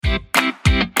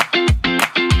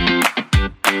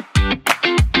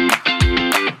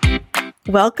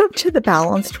Welcome to the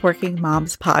Balanced Working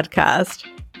Moms podcast.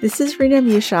 This is Rena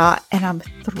Musha, and I'm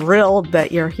thrilled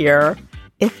that you're here.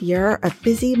 If you're a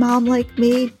busy mom like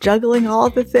me, juggling all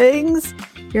the things,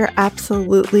 you're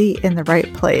absolutely in the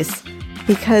right place.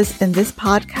 Because in this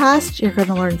podcast, you're going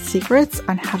to learn secrets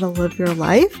on how to live your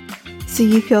life so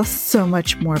you feel so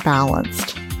much more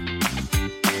balanced.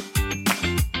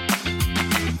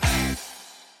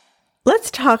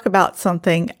 Let's talk about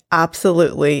something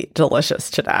absolutely delicious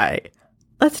today.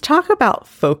 Let's talk about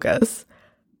focus.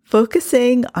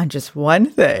 Focusing on just one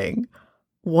thing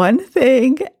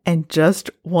and just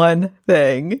one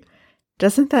thing.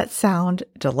 Doesn't that sound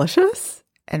delicious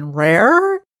and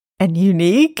rare and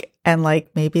unique and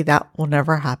like maybe that will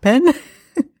never happen?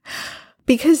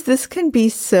 Because this can be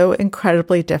so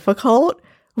incredibly difficult,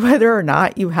 whether or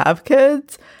not you have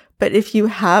kids. But if you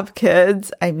have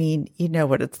kids, I mean, you know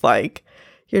what it's like.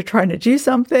 You're trying to do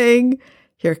something.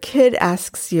 Your kid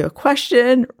asks you a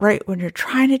question right when you're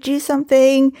trying to do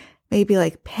something, maybe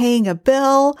like paying a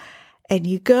bill, and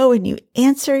you go and you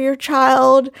answer your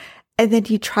child, and then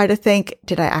you try to think,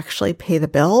 did I actually pay the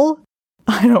bill?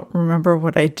 I don't remember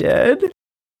what I did.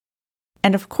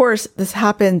 And of course, this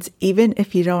happens even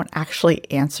if you don't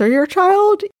actually answer your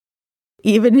child.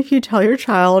 Even if you tell your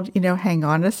child, hang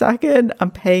on a second,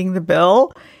 I'm paying the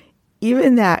bill.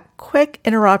 Even that quick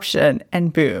interruption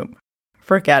and boom,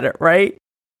 forget it, right?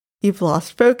 You've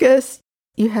lost focus.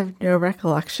 You have no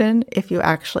recollection if you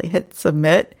actually hit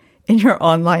submit in your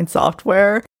online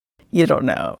software. You don't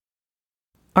know.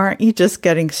 Aren't you just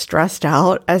getting stressed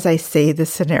out as I say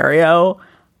this scenario?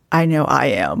 I know I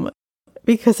am,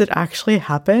 because it actually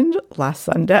happened last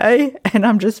Sunday, and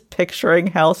I'm just picturing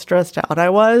how stressed out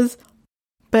I was.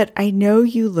 But I know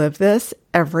you live this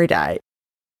every day,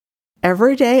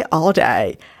 all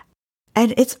day.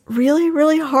 And it's really,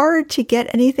 really hard to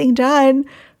get anything done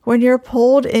when you're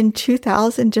pulled in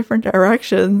 2,000 different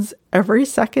directions every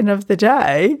second of the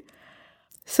day.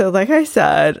 So like I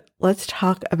said, let's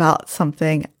talk about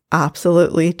something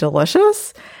absolutely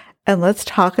delicious. And let's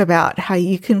talk about how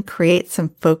you can create some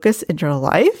focus in your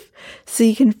life so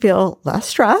you can feel less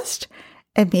stressed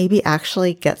and maybe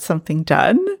actually get something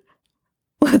done.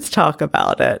 Let's talk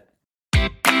about it.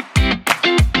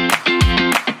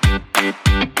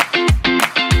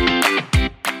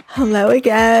 Hello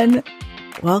again.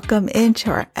 Welcome into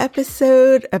our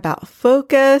episode about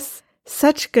focus.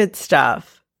 Such good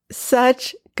stuff.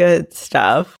 Such good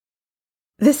stuff.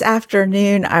 This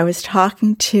afternoon, I was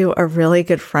talking to a really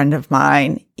good friend of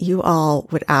mine. You all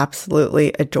would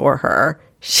absolutely adore her.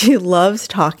 She loves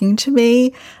talking to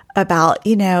me about,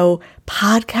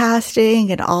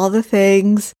 podcasting and all the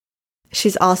things.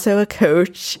 She's also a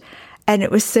coach. And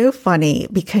it was so funny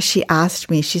because she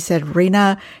asked me, she said,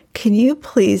 Rena, can you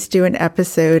please do an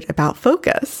episode about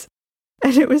focus?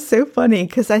 And it was so funny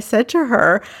because I said to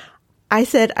her,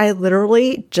 I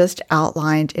literally just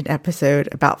outlined an episode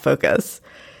about focus.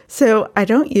 So I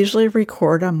don't usually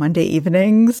record on Monday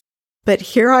evenings, but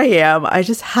here I am. I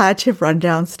just had to run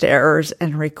downstairs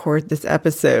and record this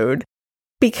episode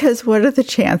because what are the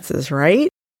chances, right?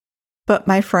 But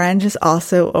my friend is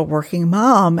also a working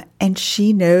mom, and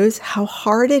she knows how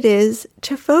hard it is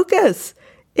to focus.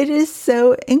 It is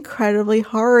so incredibly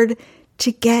hard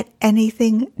to get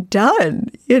anything done,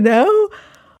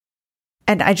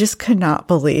 And I just could not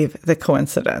believe the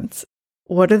coincidence.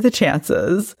 What are the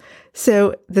chances?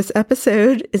 So this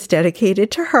episode is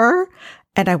dedicated to her,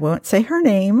 and I won't say her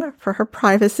name for her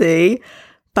privacy,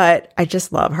 but I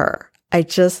just love her. I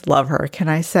just love her. Can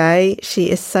I say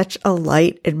she is such a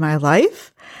light in my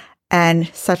life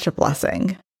and such a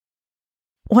blessing.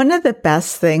 One of the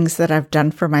best things that I've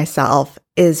done for myself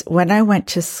is when I went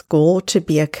to school to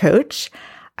be a coach,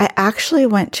 I actually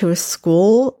went to a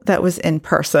school that was in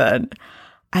person.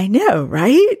 I know,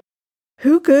 right?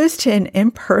 Who goes to an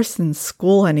in-person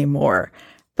school anymore?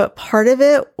 But part of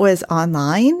it was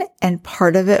online and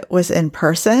part of it was in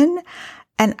person.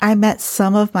 And I met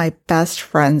some of my best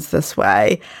friends this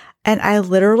way. And I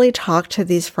literally talk to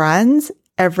these friends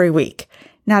every week.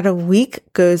 Not a week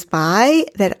goes by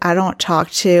that I don't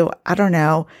talk to,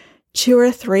 2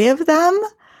 or 3 of them.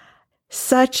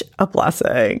 Such a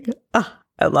blessing. Oh,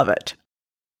 I love it.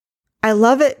 I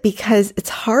love it because it's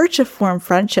hard to form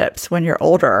friendships when you're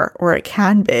older, or it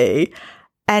can be.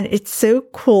 And it's so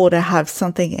cool to have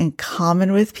something in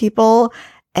common with people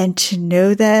and to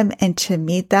know them and to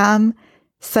meet them.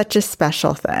 Such a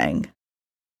special thing.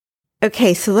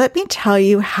 Okay, so let me tell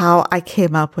you how I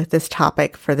came up with this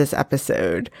topic for this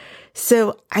episode.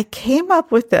 So I came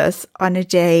up with this on a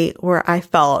day where I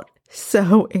felt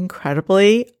so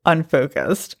incredibly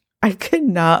unfocused. I could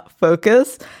not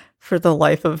focus for the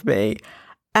life of me.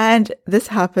 And this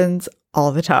happens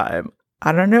all the time.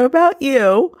 I don't know about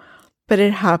you, but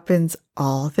it happens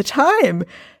all the time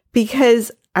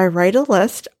because I write a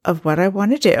list of what I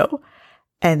want to do.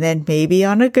 And then maybe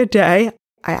on a good day,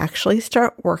 I actually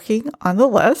start working on the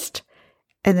list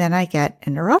and then I get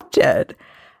interrupted.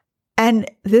 And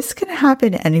this can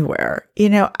happen anywhere.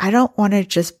 I don't want to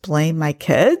just blame my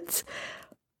kids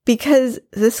because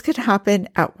this could happen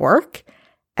at work,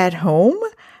 at home,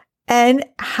 and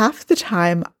half the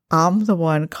time I'm the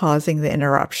one causing the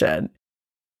interruption.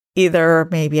 Either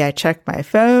maybe I check my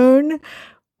phone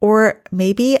or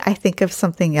maybe I think of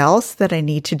something else that I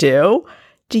need to do.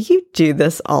 Do you do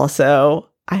this also?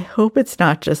 I hope it's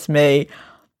not just me,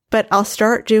 but I'll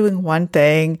start doing one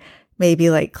thing, maybe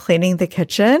like cleaning the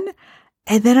kitchen,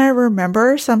 and then I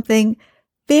remember something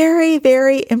very,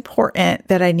 very important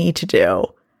that I need to do.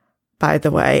 By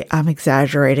the way, I'm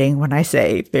exaggerating when I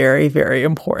say very, very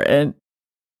important.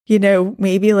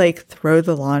 Maybe like throw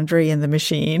the laundry in the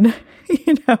machine,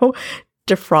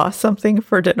 defrost something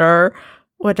for dinner,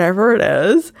 whatever it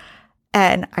is.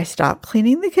 And I stop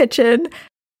cleaning the kitchen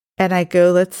and I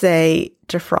go, let's say,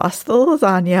 defrost the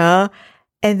lasagna.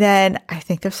 And then I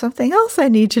think of something else I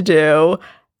need to do.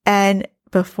 And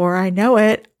before I know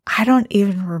it, I don't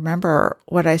even remember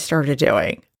what I started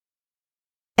doing.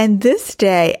 And this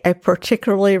day, I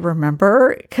particularly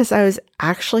remember because I was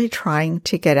actually trying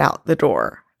to get out the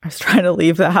door. I was trying to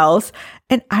leave the house,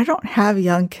 and I don't have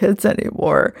young kids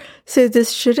anymore. So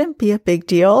this shouldn't be a big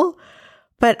deal.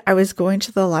 But I was going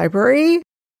to the library,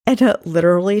 and it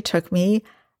literally took me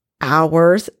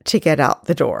hours to get out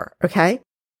the door. Okay?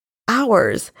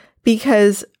 Hours.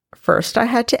 Because first I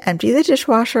had to empty the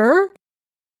dishwasher,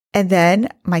 and then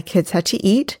my kids had to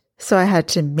eat. So I had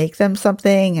to make them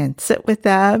something and sit with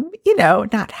them,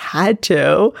 not had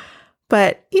to,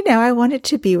 but, I wanted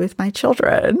to be with my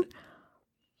children.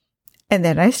 And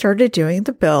then I started doing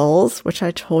the bills, which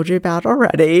I told you about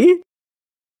already.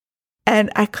 And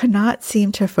I could not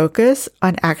seem to focus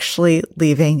on actually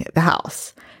leaving the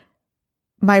house.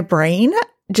 My brain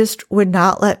just would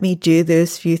not let me do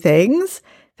those few things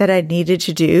that I needed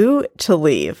to do to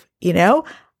leave,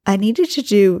 I needed to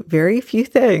do very few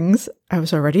things. I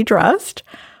was already dressed.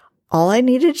 All I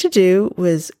needed to do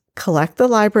was collect the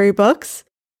library books,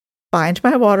 find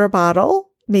my water bottle,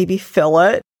 maybe fill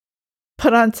it,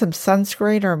 put on some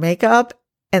sunscreen or makeup,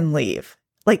 and leave.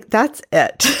 That's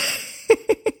it.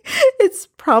 It's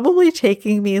probably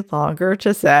taking me longer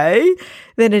to say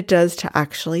than it does to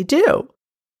actually do.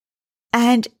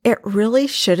 And it really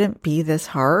shouldn't be this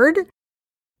hard,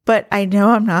 but I know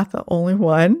I'm not the only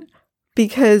one.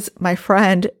 Because my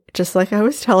friend, just like I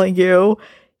was telling you,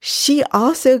 she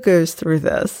also goes through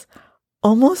this.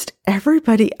 Almost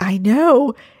everybody I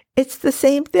know, it's the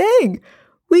same thing.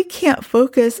 We can't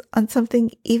focus on something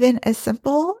even as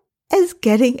simple as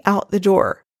getting out the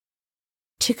door.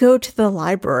 To go to the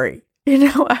library.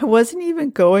 I wasn't even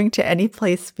going to any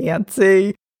place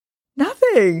fancy.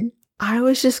 Nothing. I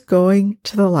was just going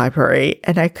to the library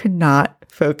and I could not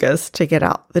focus to get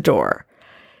out the door.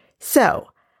 So,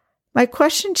 my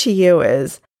question to you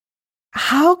is,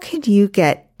 how can you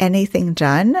get anything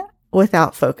done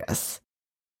without focus?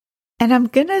 And I'm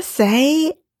going to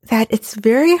say that it's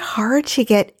very hard to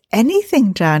get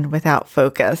anything done without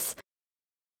focus.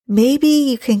 Maybe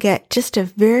you can get just a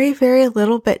very, very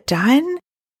little bit done,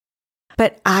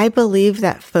 but I believe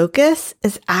that focus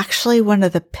is actually one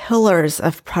of the pillars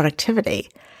of productivity.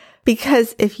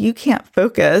 Because if you can't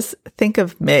focus, think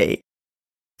of me.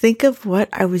 Think of what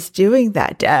I was doing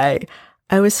that day.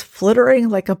 I was flittering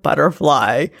like a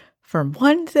butterfly from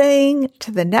one thing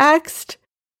to the next.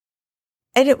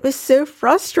 And it was so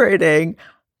frustrating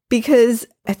because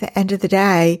at the end of the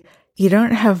day, you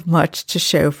don't have much to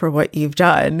show for what you've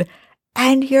done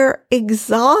and you're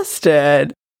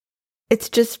exhausted. It's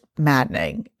just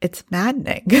maddening. It's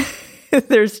maddening.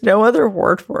 There's no other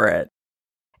word for it.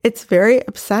 It's very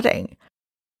upsetting.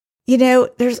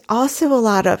 There's also a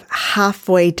lot of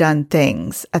halfway done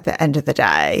things at the end of the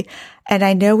day. And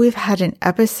I know we've had an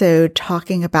episode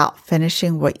talking about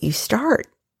finishing what you start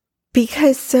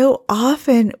because so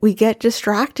often we get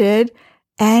distracted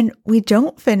and we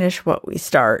don't finish what we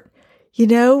start.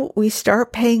 We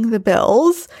start paying the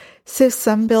bills. So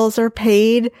some bills are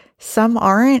paid, some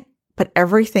aren't, but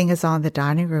everything is on the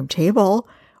dining room table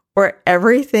or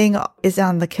everything is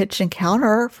on the kitchen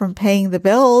counter from paying the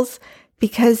bills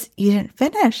because you didn't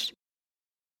finish.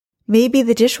 Maybe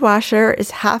the dishwasher is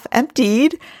half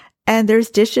emptied and there's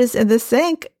dishes in the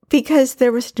sink because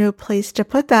there was no place to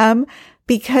put them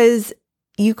because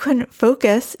you couldn't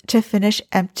focus to finish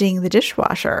emptying the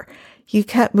dishwasher. You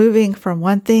kept moving from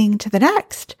one thing to the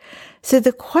next. So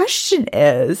the question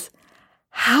is,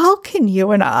 how can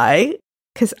you and I,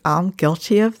 because I'm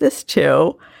guilty of this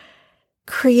too,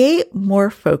 create more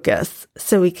focus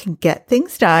so we can get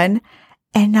things done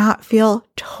and not feel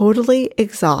totally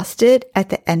exhausted at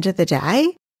the end of the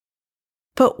day?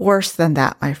 But worse than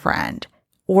that, my friend,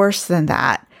 worse than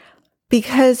that.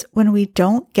 Because when we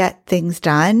don't get things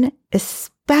done,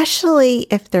 especially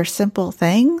if they're simple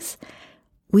things,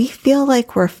 we feel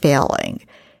like we're failing.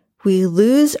 We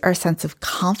lose our sense of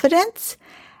confidence,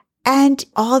 and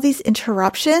all these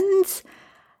interruptions,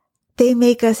 they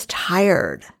make us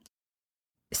tired.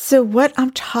 So what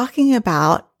I'm talking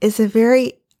about is a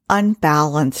very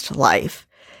unbalanced life.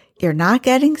 You're not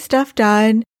getting stuff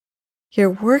done. You're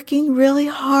working really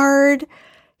hard.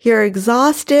 You're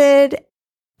exhausted,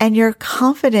 and your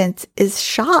confidence is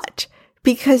shot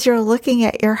because you're looking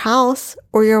at your house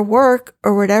or your work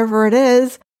or whatever it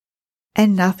is,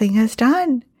 and nothing is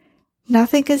done.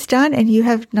 Nothing is done, and you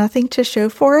have nothing to show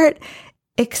for it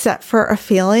except for a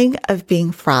feeling of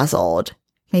being frazzled,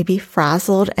 maybe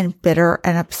frazzled and bitter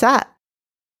and upset.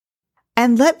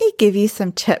 And let me give you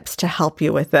some tips to help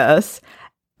you with this.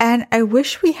 And I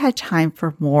wish we had time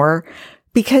for more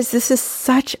because this is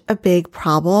such a big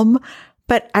problem,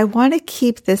 but I want to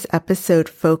keep this episode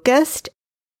focused,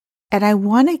 and I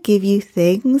want to give you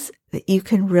things that you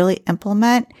can really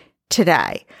implement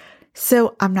today.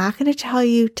 So I'm not going to tell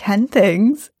you 10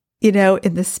 things, in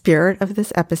the spirit of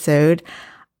this episode.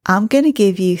 I'm going to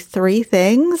give you 3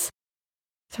 things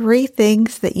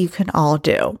that you can all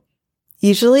do.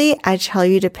 Usually I tell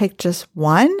you to pick just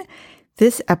one.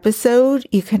 This episode,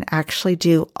 you can actually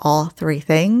do all 3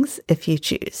 things if you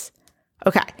choose.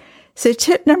 Okay. So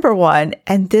tip number 1,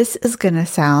 and this is going to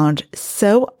sound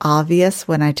so obvious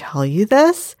when I tell you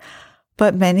this,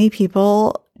 but many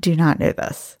people do not know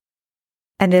this.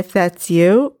 And if that's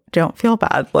you, don't feel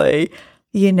badly.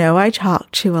 I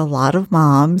talk to a lot of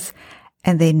moms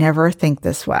and they never think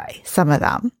this way, some of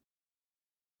them.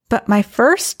 But my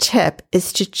first tip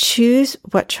is to choose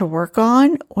what to work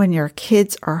on when your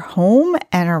kids are home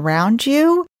and around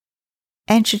you,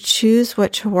 and to choose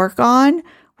what to work on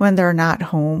when they're not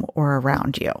home or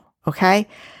around you. Okay?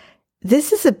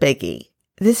 This is a biggie.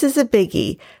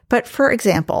 But for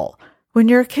example, when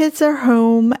your kids are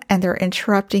home and they're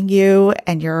interrupting you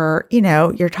and you're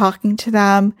talking to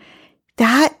them,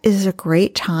 that is a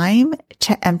great time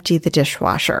to empty the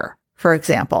dishwasher, for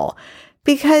example,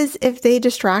 because if they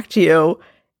distract you,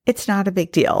 it's not a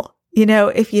big deal.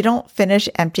 If you don't finish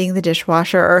emptying the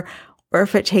dishwasher or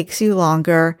if it takes you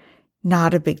longer,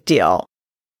 not a big deal.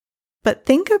 But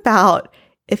think about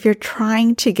if you're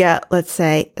trying to get, let's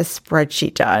say, a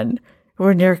spreadsheet done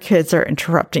when your kids are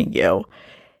interrupting you.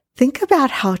 Think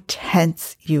about how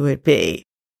tense you would be.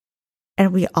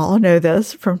 And we all know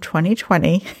this from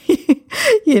 2020,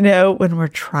 when we're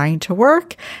trying to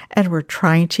work and we're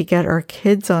trying to get our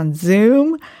kids on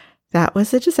Zoom. That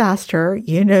was a disaster.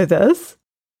 You know this.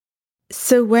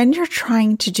 So when you're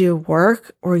trying to do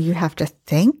work or you have to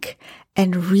think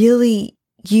and really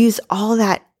use all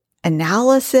that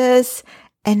analysis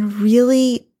and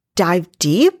really dive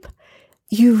deep,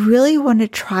 you really want to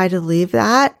try to leave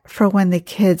that for when the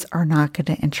kids are not going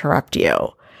to interrupt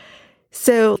you.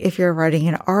 So if you're writing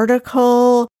an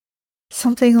article,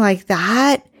 something like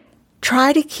that,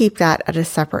 try to keep that at a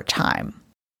separate time.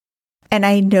 And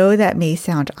I know that may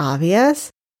sound obvious,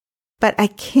 but I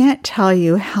can't tell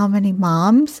you how many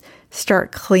moms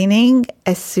start cleaning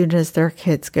as soon as their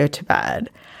kids go to bed.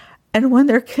 And when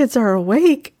their kids are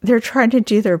awake, they're trying to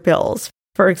do their bills,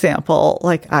 for example,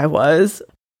 like I was.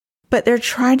 But they're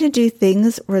trying to do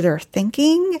things where they're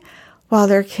thinking while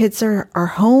their kids are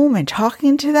home and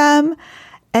talking to them,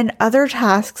 and other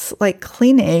tasks like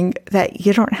cleaning that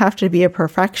you don't have to be a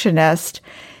perfectionist,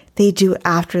 they do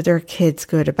after their kids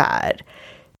go to bed.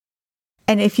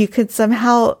 And if you could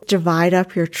somehow divide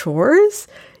up your chores,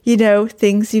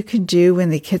 things you can do when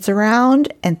the kid's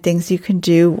around and things you can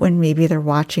do when maybe they're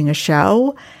watching a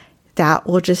show, that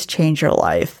will just change your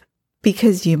life.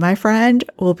 Because you, my friend,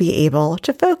 will be able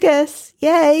to focus.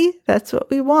 Yay, that's what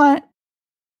we want.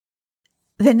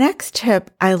 The next tip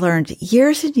I learned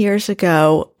years and years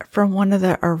ago from one of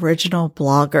the original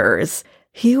bloggers.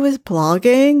 He was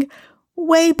blogging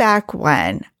way back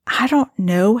when. I don't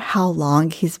know how long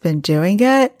he's been doing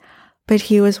it, but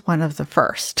he was one of the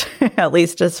first, at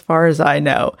least as far as I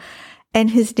know. And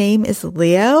his name is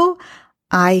Leo.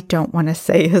 I don't want to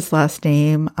say his last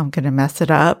name. I'm going to mess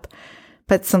it up.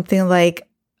 But something like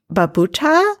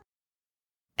Babauta.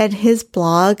 And his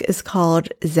blog is called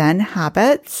Zen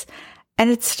Habits. And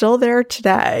it's still there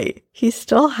today. He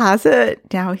still has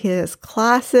it. Now he has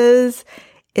classes.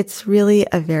 It's really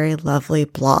a very lovely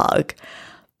blog.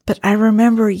 But I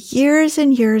remember years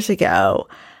and years ago,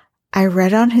 I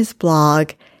read on his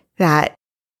blog that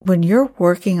when you're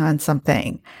working on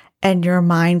something and your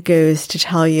mind goes to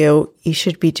tell you you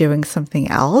should be doing something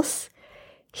else,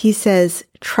 he says,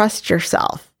 trust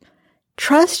yourself.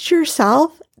 Trust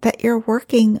yourself that you're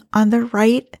working on the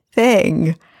right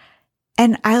thing.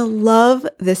 And I love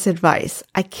this advice.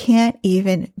 I can't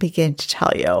even begin to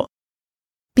tell you.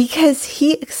 Because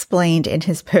he explained in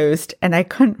his post, and I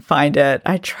couldn't find it.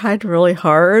 I tried really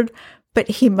hard, but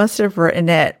he must have written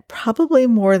it probably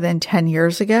more than 10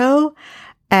 years ago,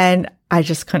 and I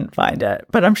just couldn't find it,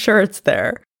 but I'm sure it's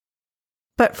there.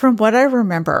 But from what I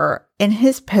remember, in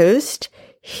his post,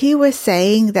 he was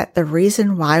saying that the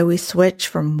reason why we switch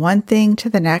from one thing to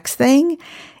the next thing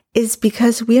is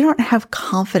because we don't have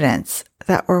confidence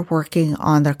that we're working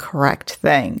on the correct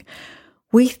thing.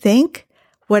 We think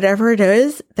whatever it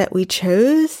is that we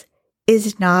chose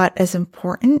is not as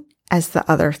important as the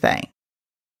other thing.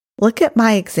 Look at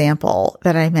my example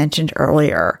that I mentioned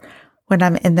earlier when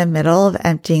I'm in the middle of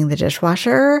emptying the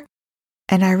dishwasher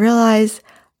and I realize,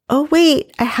 oh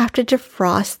wait, I have to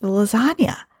defrost the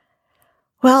lasagna.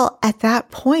 Well, at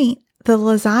that point, the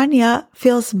lasagna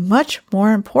feels much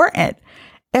more important.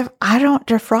 If I don't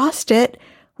defrost it,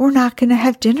 we're not going to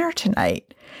have dinner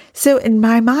tonight. So in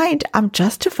my mind, I'm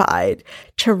justified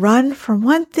to run from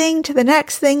one thing to the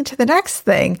next thing to the next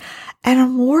thing. And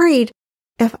I'm worried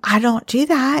if I don't do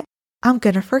that, I'm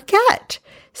going to forget.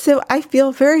 So I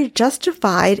feel very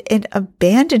justified in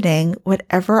abandoning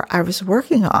whatever I was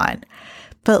working on.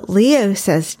 But Leo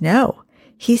says no.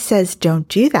 He says, don't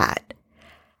do that.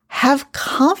 Have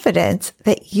confidence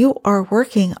that you are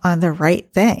working on the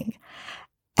right thing.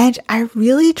 And I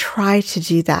really try to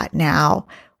do that now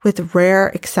with rare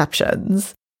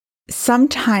exceptions.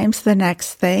 Sometimes the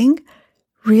next thing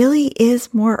really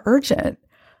is more urgent.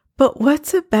 But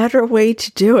what's a better way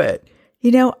to do it?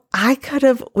 I could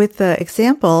have, with the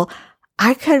example,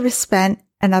 I could have spent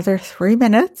another 3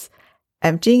 minutes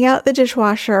emptying out the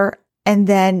dishwasher and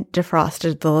then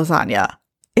defrosted the lasagna.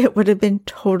 It would have been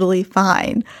totally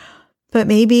fine. But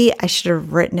maybe I should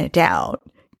have written it down,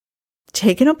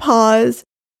 taken a pause,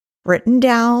 written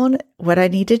down what I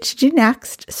needed to do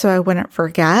next so I wouldn't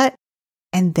forget,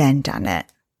 and then done it.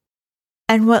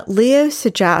 And what Leo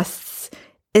suggests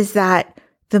is that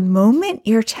the moment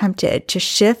you're tempted to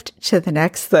shift to the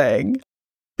next thing,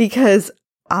 because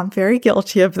I'm very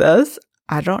guilty of this,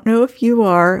 I don't know if you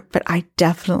are, but I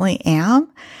definitely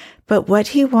am. But what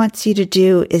he wants you to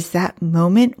do is that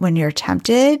moment when you're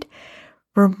tempted,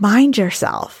 remind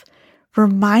yourself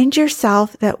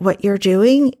that what you're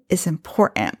doing is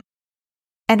important.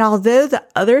 And although the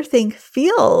other thing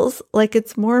feels like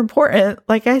it's more important,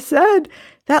 like I said,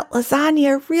 that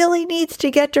lasagna really needs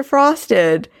to get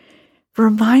defrosted.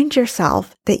 Remind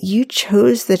yourself that you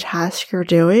chose the task you're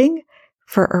doing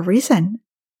for a reason.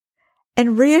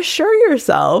 And reassure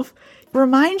yourself,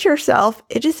 remind yourself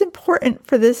it is important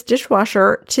for this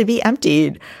dishwasher to be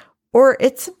emptied, or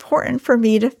it's important for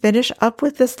me to finish up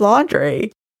with this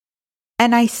laundry.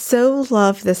 And I so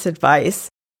love this advice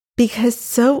because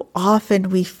so often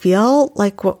we feel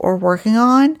like what we're working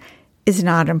on is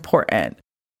not important.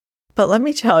 But let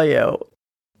me tell you,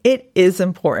 it is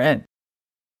important.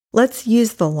 Let's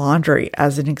use the laundry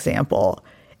as an example.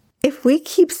 If we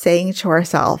keep saying to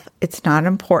ourselves, it's not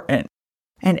important,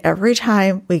 and every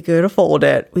time we go to fold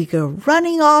it, we go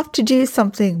running off to do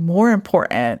something more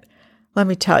important, let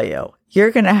me tell you,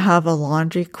 you're going to have a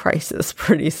laundry crisis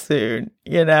pretty soon,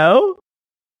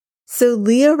 So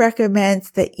Leo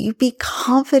recommends that you be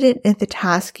confident in the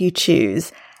task you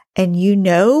choose, and you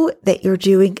know that you're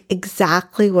doing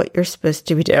exactly what you're supposed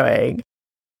to be doing.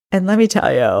 And let me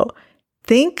tell you,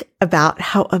 think about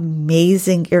how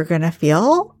amazing you're going to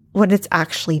feel when it's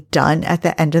actually done at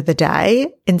the end of the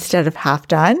day instead of half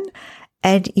done,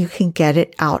 and you can get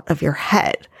it out of your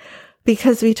head.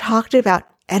 Because we talked about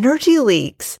energy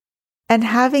leaks and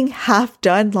having half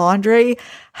done laundry,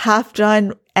 half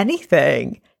done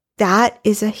anything. That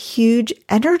is a huge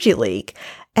energy leak.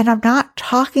 And I'm not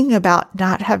talking about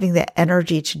not having the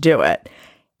energy to do it.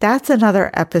 That's another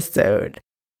episode.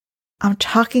 I'm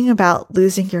talking about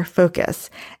losing your focus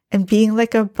and being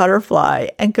like a butterfly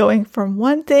and going from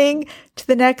one thing to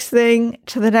the next thing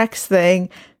to the next thing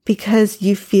because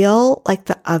you feel like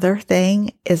the other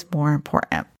thing is more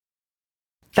important.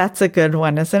 That's a good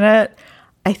one, isn't it?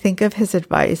 I think of his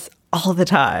advice all the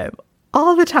time.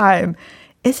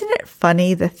 Isn't it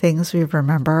funny the things we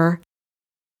remember?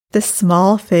 The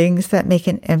small things that make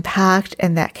an impact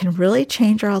and that can really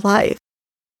change our life.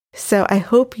 So I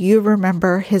hope you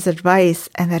remember his advice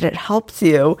and that it helps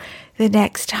you the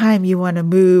next time you want to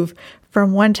move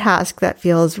from one task that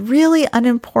feels really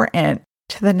unimportant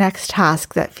to the next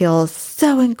task that feels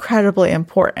so incredibly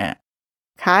important.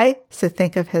 Okay? So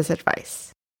think of his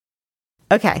advice.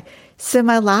 Okay. So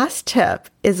my last tip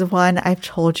is one I've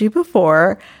told you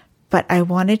before, but I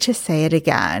wanted to say it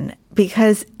again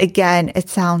because, again, it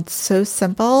sounds so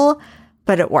simple,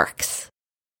 but it works.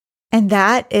 And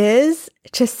that is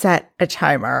to set a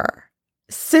timer.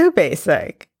 So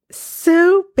basic,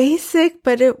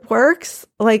 but it works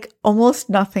like almost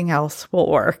nothing else will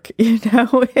work.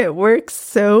 It works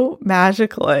so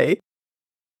magically.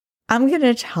 I'm going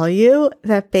to tell you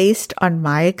that based on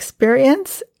my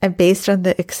experience and based on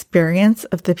the experience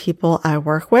of the people I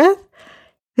work with,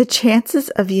 the chances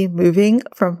of you moving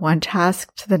from one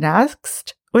task to the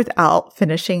next without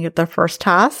finishing the first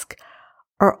task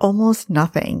are almost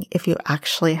nothing if you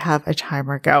actually have a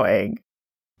timer going.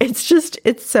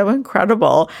 It's so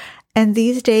incredible. And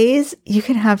these days, you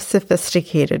can have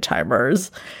sophisticated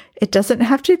timers. It doesn't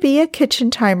have to be a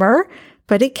kitchen timer,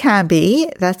 but it can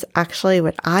be. That's actually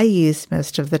what I use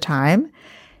most of the time.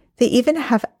 They even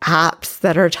have apps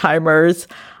that are timers.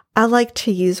 I like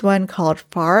to use one called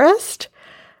Forest,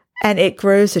 and it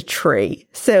grows a tree.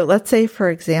 So let's say, for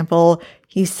example,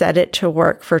 you set it to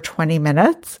work for 20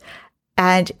 minutes.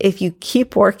 And if you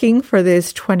keep working for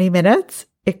those 20 minutes,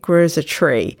 it grows a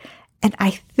tree. And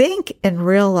I think in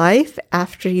real life,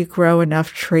 after you grow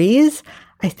enough trees,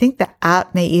 I think the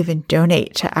app may even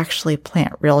donate to actually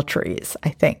plant real trees, I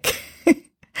think.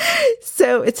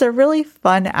 So it's a really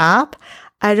fun app.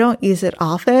 I don't use it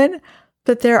often,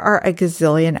 but there are a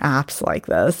gazillion apps like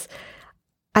this.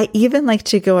 I even like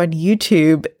to go on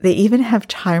YouTube. They even have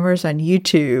timers on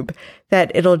YouTube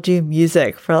that it'll do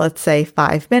music for, let's say,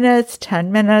 5 minutes,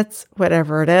 10 minutes,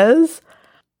 whatever it is.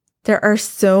 There are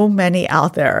so many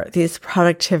out there, these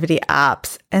productivity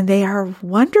apps, and they are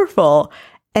wonderful,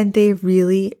 and they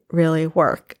really, really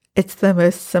work. It's the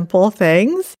most simple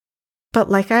things. But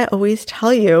like I always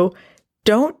tell you,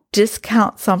 don't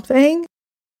discount something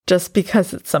just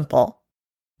because it's simple.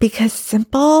 Because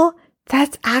simple,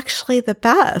 that's actually the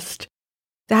best.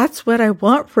 That's what I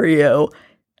want for you.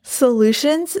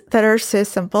 Solutions that are so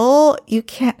simple, you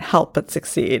can't help but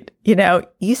succeed.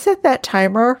 You set that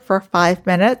timer for 5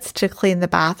 minutes to clean the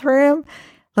bathroom.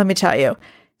 Let me tell you,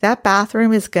 that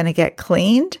bathroom is going to get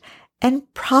cleaned. And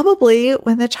probably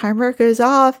when the timer goes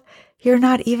off, you're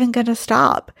not even going to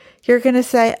stop. You're going to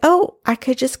say, oh, I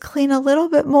could just clean a little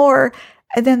bit more,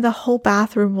 and then the whole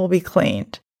bathroom will be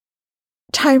cleaned.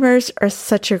 Timers are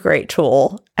such a great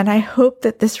tool, and I hope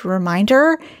that this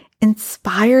reminder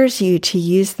inspires you to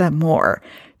use them more,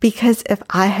 because if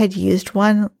I had used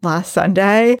one last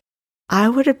Sunday, I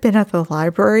would have been at the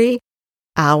library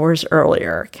hours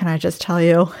earlier. Can I just tell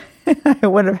you? I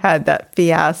would have had that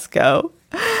fiasco.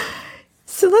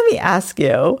 So let me ask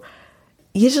you,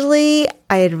 usually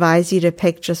I advise you to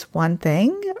pick just one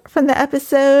thing from the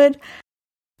episode,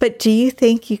 but do you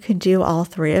think you can do all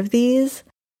 3 of these?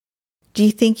 Do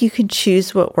you think you can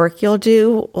choose what work you'll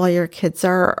do while your kids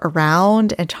are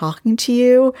around and talking to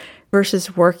you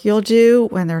versus work you'll do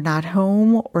when they're not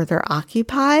home or they're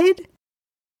occupied?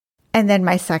 And then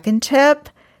my second tip,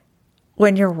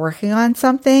 when you're working on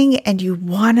something and you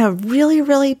want to really,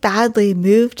 really badly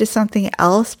move to something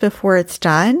else before it's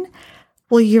done,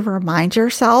 will you remind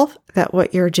yourself that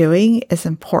what you're doing is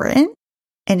important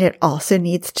and it also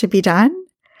needs to be done?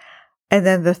 And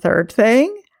then the third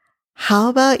thing, how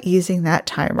about using that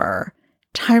timer?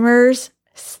 Timers,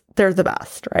 they're the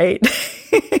best, right?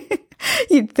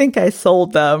 You'd think I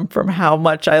sold them from how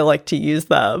much I like to use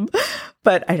them,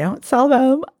 but I don't sell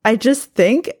them. I just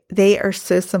think they are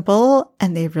so simple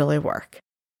and they really work.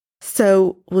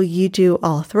 So will you do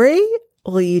all 3?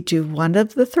 Will you do one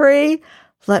of the 3?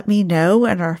 Let me know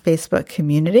in our Facebook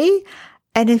community.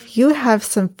 And if you have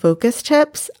some focus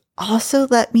tips, also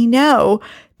let me know,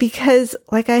 because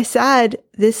like I said,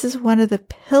 this is one of the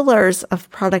pillars of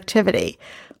productivity.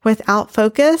 Without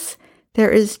focus, there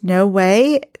is no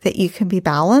way that you can be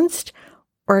balanced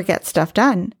or get stuff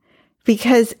done,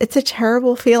 because it's a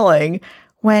terrible feeling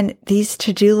when these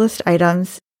to-do list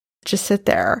items just sit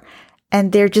there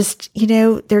and they're just,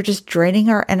 they're just draining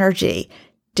our energy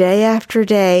day after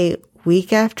day,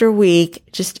 week after week.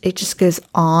 It just goes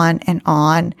on.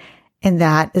 And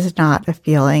that is not a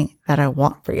feeling that I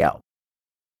want for you.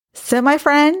 So my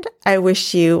friend, I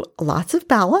wish you lots of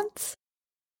balance,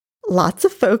 lots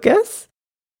of focus.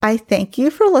 I thank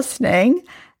you for listening,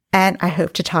 and I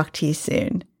hope to talk to you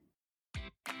soon.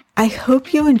 I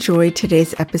hope you enjoyed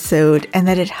today's episode and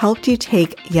that it helped you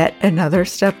take yet another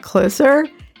step closer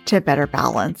to better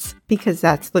balance, because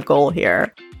that's the goal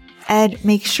here. And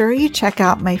make sure you check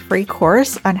out my free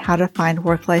course on how to find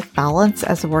work-life balance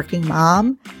as a working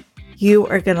mom. You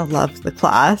are going to love the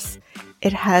class.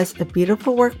 It has a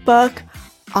beautiful workbook,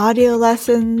 audio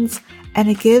lessons, and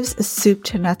it gives a soup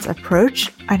to nuts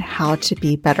approach on how to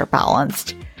be better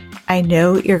balanced. I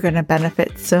know you're going to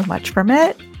benefit so much from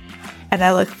it, and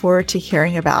I look forward to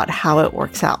hearing about how it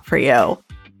works out for you.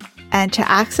 And to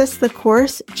access the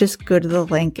course, just go to the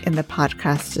link in the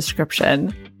podcast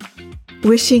description.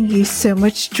 Wishing you so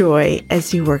much joy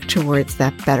as you work towards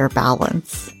that better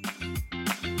balance.